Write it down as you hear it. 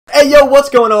Hey yo, what's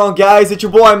going on guys? It's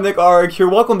your boy NickArg here.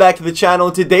 Welcome back to the channel.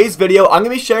 In today's video, I'm going to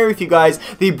be sharing with you guys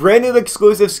the brand new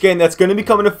exclusive skin that's going to be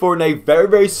coming to Fortnite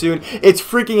very soon. It's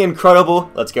freaking incredible.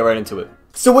 Let's get right into it.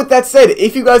 So with that said,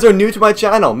 if you guys are new to my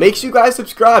channel, make sure you guys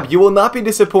subscribe. You will not be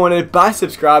disappointed by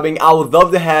subscribing. I would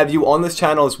love to have you on this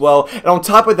channel as well. And on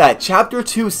top of that, Chapter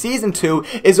 2, Season 2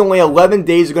 is only 11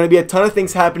 days. There's going to be a ton of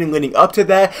things happening leading up to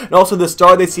that. And also the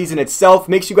start of the season itself.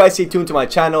 Make sure you guys stay tuned to my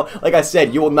channel. Like I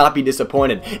said, you will not be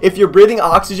disappointed. If you're breathing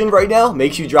oxygen right now,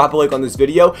 make sure you drop a like on this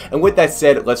video. And with that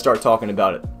said, let's start talking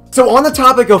about it. So on the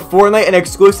topic of Fortnite and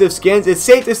exclusive skins, it's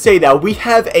safe to say that we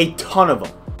have a ton of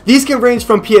them. These can range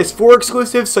from PS4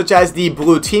 exclusives such as the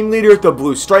Blue Team Leader, the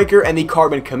Blue Striker, and the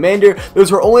Carbon Commander.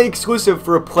 Those are only exclusive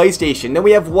for PlayStation. Then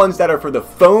we have ones that are for the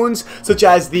phones such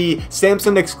as the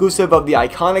Samsung exclusive of the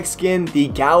Iconic skin, the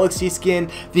Galaxy skin,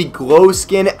 the Glow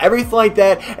skin, everything like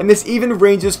that. And this even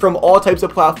ranges from all types of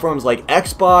platforms like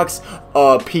Xbox,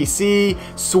 PC,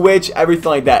 Switch, everything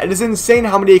like that. It is insane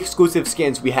how many exclusive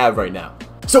skins we have right now.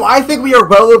 So I think we are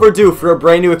well overdue for a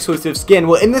brand new exclusive skin.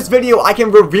 Well, in this video, I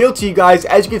can reveal to you guys,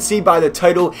 as you can see by the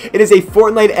title, it is a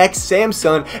Fortnite X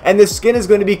Samsung, and this skin is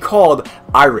going to be called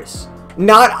Iris.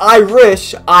 Not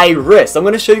Irish, Iris. I'm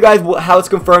going to show you guys how it's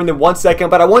confirmed in 1 second,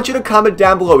 but I want you to comment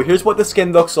down below. Here's what the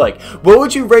skin looks like. What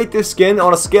would you rate this skin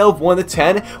on a scale of 1 to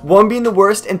 10? 1 being the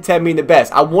worst and 10 being the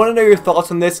best. I want to know your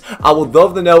thoughts on this. I would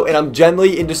love to know, and I'm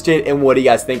genuinely interested in what you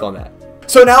guys think on that.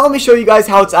 So now let me show you guys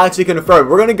how it's actually confirmed.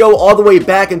 We're going to go all the way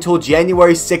back until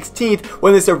January 16th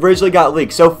when this originally got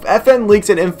leaked. So FN Leaks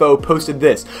and Info posted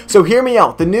this. So hear me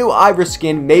out. The new Iris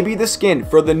skin may be the skin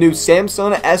for the new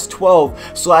Samsung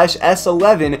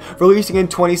S12/S11 releasing in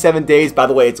 27 days. By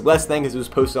the way, it's less than because it was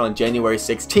posted on January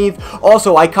 16th.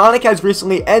 Also, Iconic has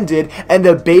recently ended and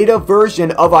the beta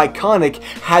version of Iconic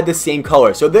had the same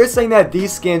color. So they're saying that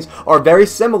these skins are very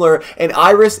similar and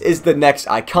Iris is the next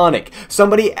Iconic.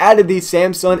 Somebody added these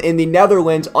Samsung in the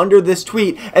Netherlands under this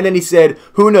tweet, and then he said,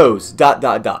 who knows, ...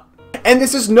 And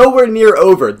this is nowhere near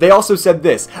over. They also said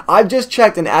this. I've just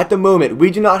checked and at the moment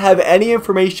we do not have any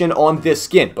information on this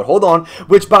skin. But hold on,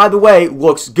 which by the way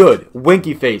looks good.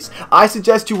 Winky face. I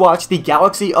suggest you watch the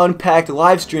Galaxy Unpacked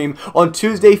live stream on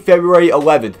Tuesday, February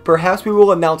 11th. Perhaps we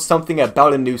will announce something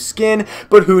about a new skin,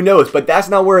 but who knows. But that's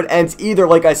not where it ends either.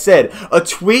 Like I said, a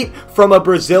tweet from a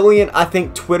Brazilian, I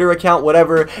think Twitter account,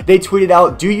 whatever, they tweeted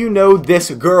out, do you know this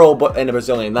girl, but in a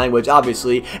Brazilian language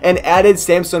obviously, and added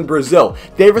Samsung Brazil.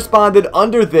 They responded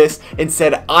under this and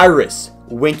said Iris,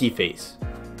 winky face.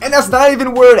 And that's not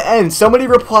even where it ends. Somebody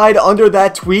replied under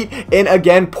that tweet in,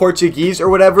 again, Portuguese or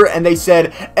whatever, and they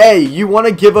said, hey, you want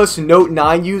to give us Note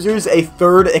 9 users a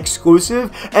third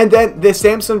exclusive? And then the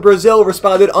Samsung Brazil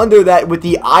responded under that with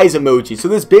the eyes emoji. So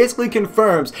this basically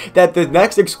confirms that the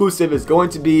next exclusive is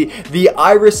going to be the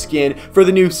Iris skin for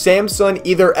the new Samsung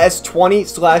either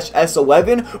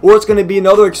S20/S11, or it's going to be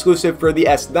another exclusive for the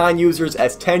S9 users,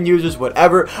 S10 users,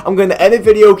 whatever. I'm going to end the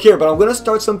video here, but I'm going to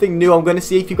start something new. I'm going to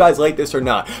see if you guys like this or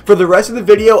not. For the rest of the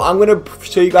video, I'm going to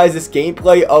show you guys this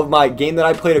gameplay of my game that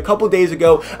I played a couple days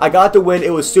ago. I got the win.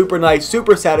 It was super nice,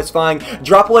 super satisfying.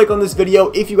 Drop a like on this video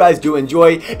if you guys do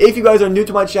enjoy. If you guys are new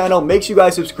to my channel, make sure you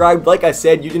guys subscribe. Like I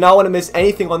said, you do not want to miss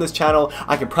anything on this channel.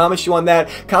 I can promise you on that.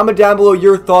 Comment down below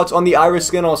your thoughts on the Iris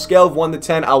skin on a scale of 1 to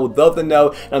 10. I would love to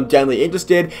know, and I'm genuinely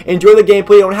interested. Enjoy the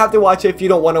gameplay. You don't have to watch it if you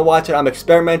don't want to watch it. I'm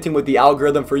experimenting with the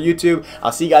algorithm for YouTube.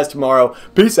 I'll see you guys tomorrow.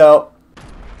 Peace out.